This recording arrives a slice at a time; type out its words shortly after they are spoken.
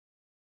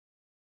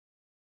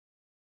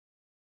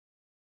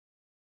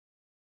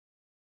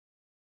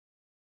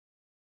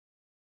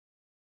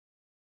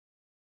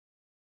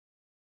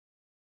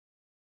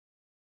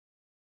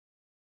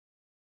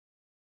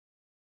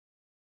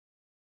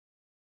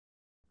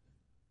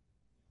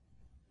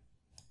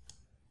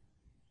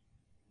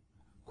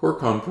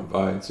Corecon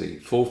provides a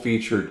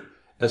full-featured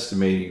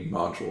estimating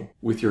module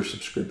with your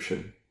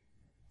subscription.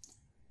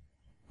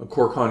 A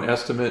Corecon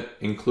estimate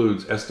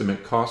includes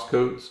estimate cost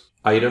codes,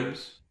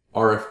 items,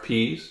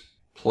 RFPs,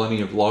 plenty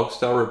of log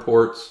style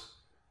reports,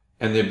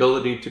 and the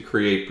ability to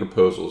create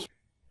proposals.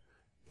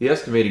 The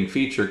estimating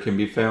feature can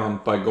be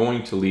found by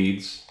going to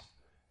Leads,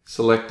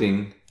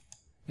 selecting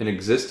an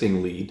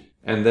existing lead,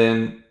 and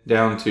then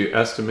down to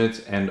Estimates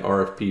and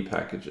RFP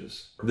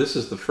packages. This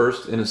is the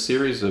first in a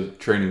series of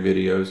training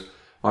videos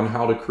on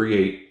how to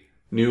create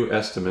new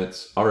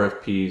estimates,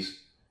 RFPs,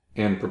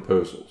 and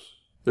proposals.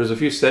 There's a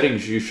few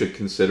settings you should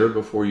consider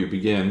before you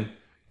begin.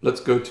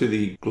 Let's go to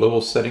the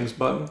Global Settings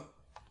button,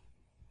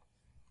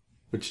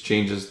 which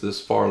changes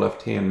this far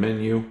left-hand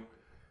menu.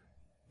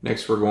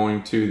 Next, we're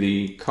going to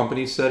the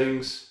Company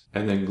Settings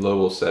and then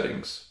Global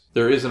Settings.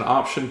 There is an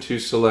option to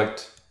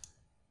select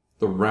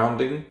the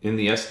rounding in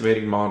the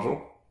estimating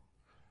module.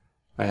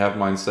 I have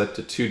mine set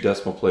to 2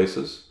 decimal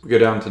places. We go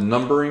down to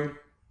numbering.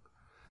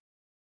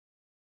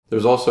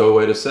 There's also a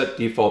way to set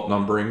default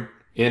numbering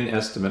in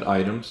estimate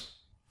items.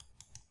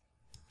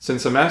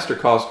 Since a master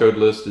cost code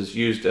list is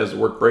used as a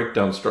work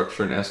breakdown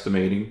structure in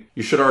estimating,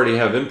 you should already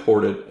have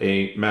imported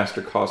a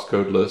master cost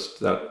code list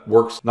that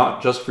works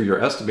not just for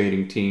your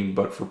estimating team,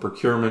 but for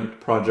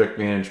procurement, project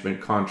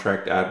management,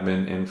 contract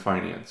admin, and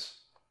finance.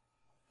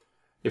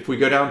 If we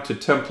go down to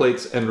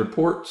templates and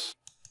reports,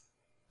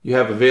 you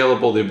have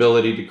available the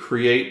ability to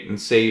create and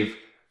save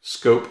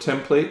scope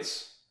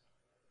templates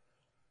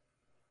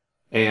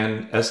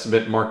and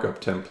estimate markup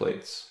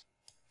templates.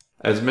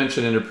 As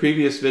mentioned in a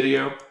previous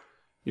video,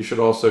 you should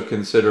also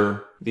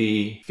consider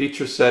the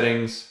feature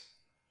settings,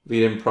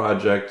 lead in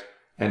project,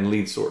 and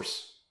lead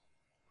source.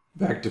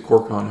 Back to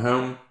Corecon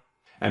Home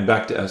and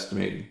back to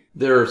estimating.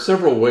 There are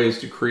several ways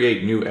to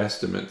create new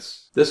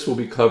estimates. This will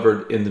be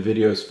covered in the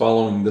videos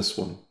following this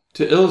one.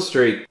 To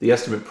illustrate the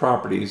estimate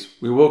properties,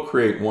 we will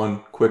create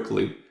one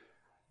quickly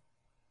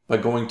by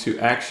going to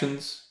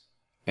Actions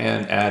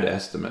and Add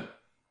Estimate.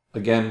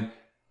 Again,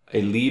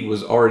 a lead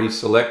was already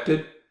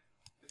selected.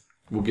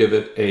 We'll give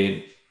it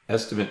an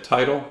estimate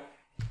title.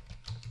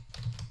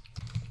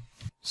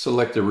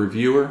 Select a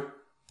reviewer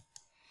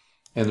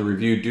and the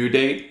review due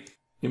date.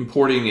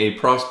 Importing a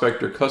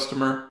prospect or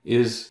customer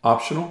is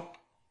optional.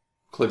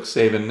 Click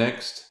Save and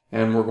Next,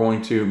 and we're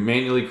going to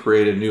manually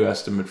create a new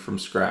estimate from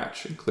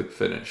scratch and click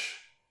Finish.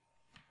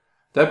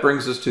 That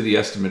brings us to the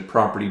Estimate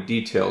Property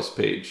Details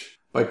page.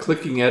 By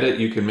clicking Edit,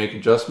 you can make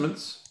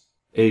adjustments.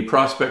 A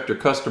prospect or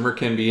customer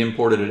can be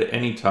imported at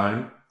any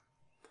time.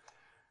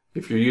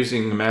 If you're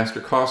using the master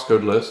cost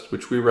code list,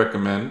 which we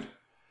recommend,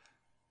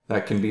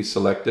 that can be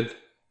selected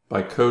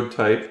by code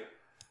type,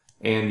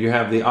 and you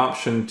have the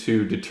option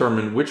to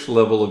determine which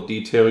level of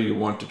detail you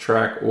want to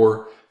track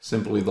or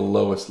simply the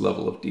lowest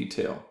level of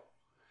detail.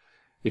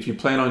 If you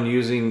plan on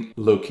using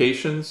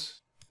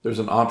locations, there's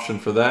an option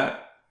for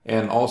that,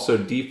 and also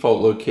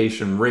default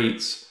location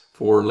rates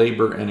for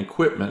labor and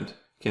equipment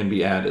can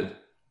be added.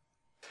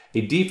 A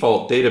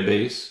default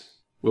database,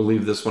 we'll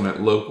leave this one at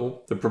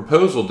local, the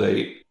proposal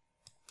date,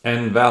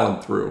 and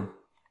valid through.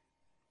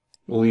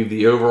 We'll leave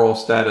the overall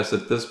status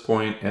at this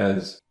point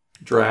as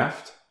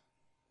draft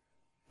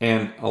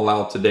and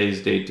allow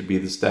today's date to be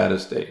the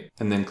status date,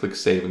 and then click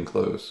Save and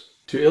Close.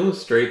 To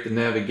illustrate the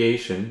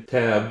navigation,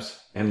 tabs,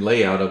 and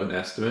layout of an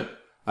estimate,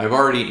 I've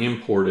already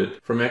imported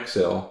from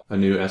Excel a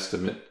new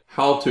estimate.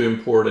 How to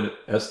import an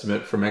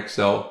estimate from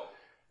Excel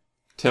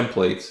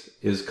templates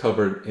is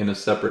covered in a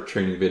separate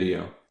training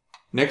video.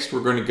 Next,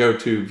 we're going to go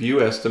to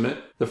View Estimate.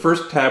 The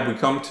first tab we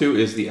come to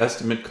is the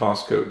Estimate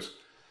Cost Codes.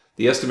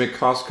 The estimate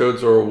cost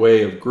codes are a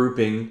way of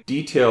grouping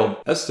detailed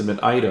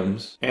estimate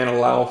items and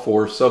allow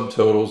for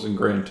subtotals and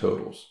grand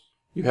totals.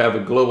 You have a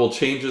Global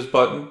Changes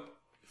button.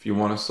 If you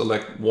want to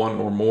select one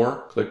or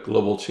more, click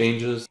Global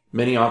Changes.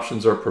 Many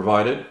options are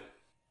provided.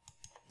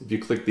 If you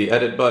click the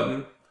Edit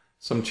button,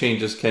 some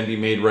changes can be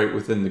made right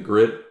within the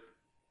grid.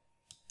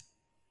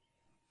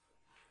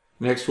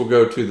 Next, we'll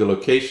go to the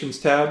Locations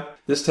tab.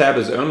 This tab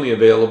is only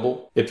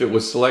available if it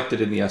was selected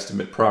in the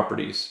estimate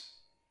properties.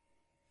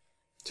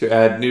 To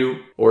add new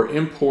or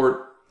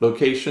import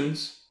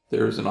locations,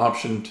 there is an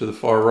option to the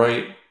far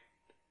right.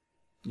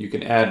 You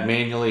can add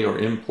manually or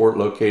import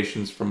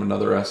locations from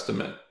another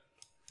estimate.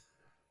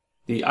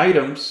 The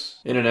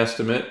items in an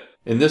estimate,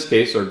 in this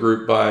case, are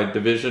grouped by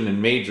division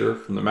and major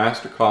from the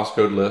master cost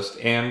code list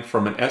and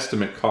from an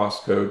estimate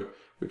cost code,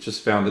 which is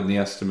found in the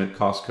Estimate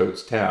Cost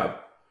Codes tab.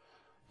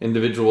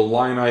 Individual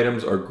line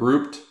items are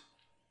grouped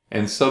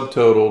and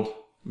subtotaled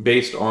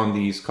based on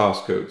these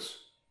cost codes.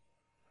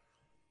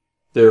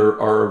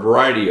 There are a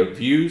variety of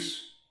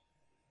views.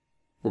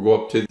 We'll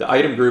go up to the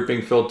item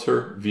grouping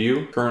filter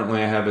view.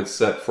 Currently I have it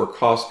set for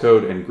cost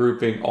code and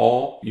grouping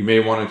all. You may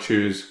want to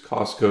choose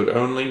cost code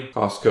only,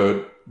 cost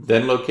code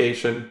then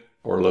location,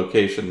 or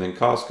location then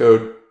cost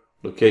code,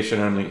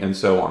 location only, and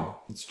so on.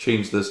 Let's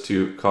change this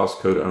to cost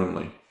code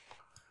only.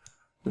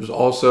 There's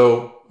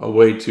also a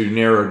way to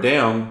narrow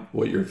down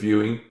what you're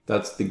viewing.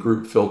 That's the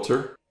group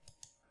filter.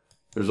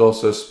 There's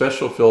also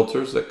special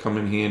filters that come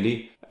in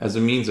handy as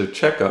a means of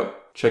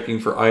checkup. checking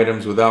for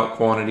items without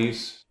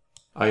quantities,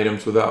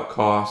 items without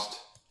cost,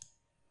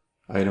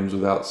 items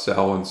without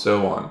sell, and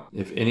so on.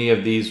 If any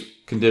of these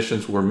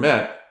conditions were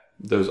met,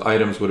 those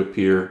items would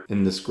appear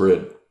in this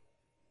grid.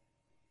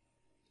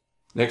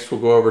 Next,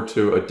 we'll go over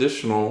to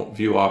additional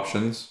view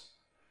options,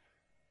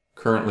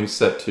 currently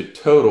set to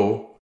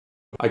total.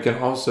 I can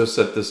also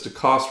set this to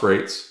cost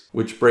rates,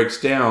 which breaks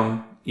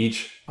down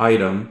each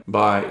item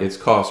by its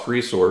cost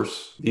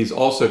resource. These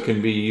also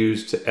can be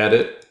used to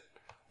edit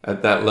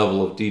at that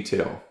level of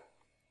detail.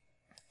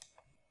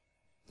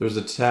 There's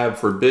a tab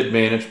for bid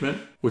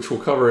management, which we'll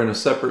cover in a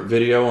separate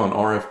video on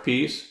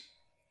RFPs.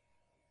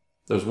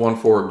 There's one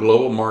for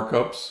global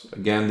markups.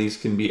 Again, these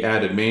can be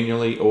added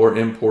manually or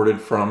imported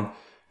from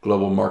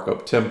global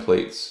markup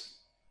templates.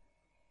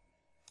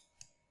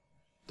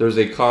 There's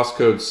a cost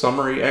code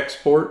summary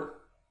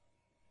export.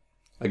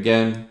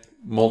 Again,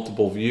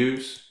 multiple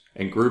views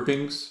and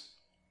groupings.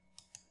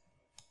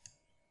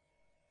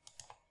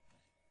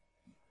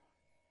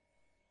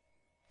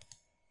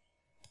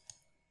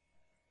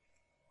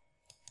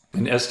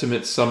 An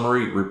estimate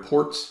summary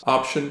reports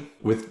option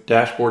with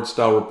dashboard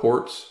style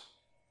reports.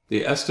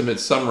 The estimate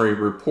summary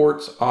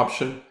reports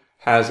option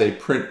has a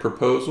print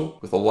proposal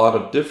with a lot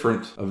of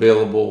different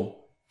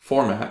available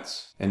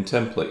formats and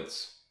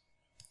templates.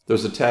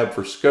 There's a tab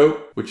for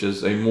scope, which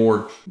is a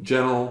more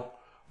general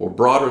or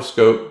broader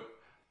scope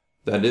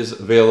that is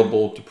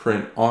available to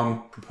print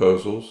on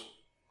proposals.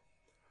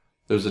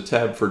 There's a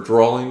tab for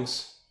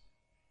drawings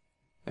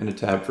and a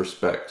tab for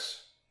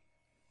specs.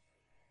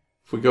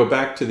 If we go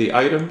back to the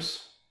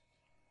items,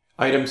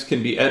 items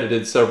can be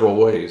edited several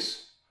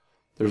ways.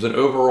 There's an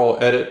overall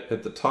edit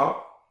at the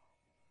top.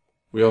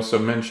 We also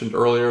mentioned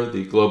earlier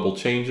the global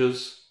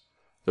changes.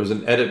 There's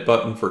an edit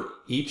button for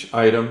each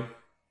item,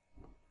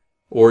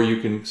 or you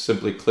can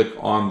simply click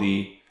on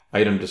the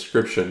item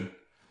description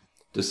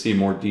to see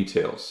more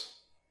details.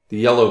 The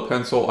yellow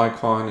pencil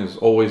icon is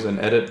always an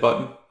edit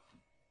button.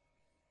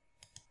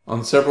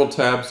 On several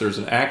tabs, there's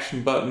an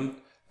action button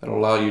that will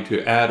allow you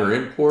to add or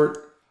import.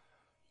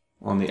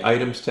 On the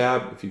items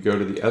tab, if you go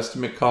to the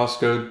estimate cost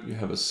code, you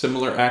have a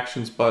similar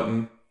actions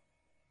button.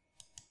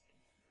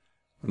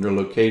 Under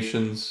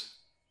locations,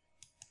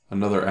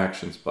 another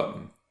actions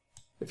button.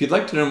 If you'd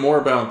like to know more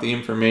about the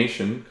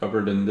information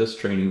covered in this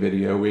training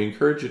video, we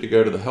encourage you to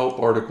go to the help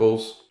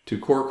articles, to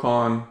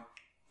Corecon,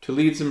 to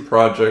leads and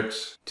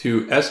projects,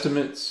 to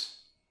estimates,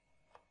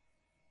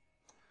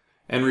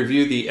 and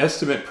review the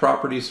estimate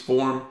properties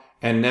form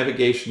and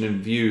navigation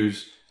and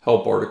views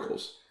help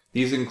articles.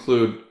 These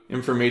include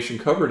information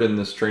covered in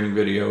this training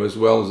video as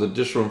well as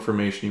additional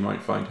information you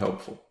might find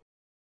helpful.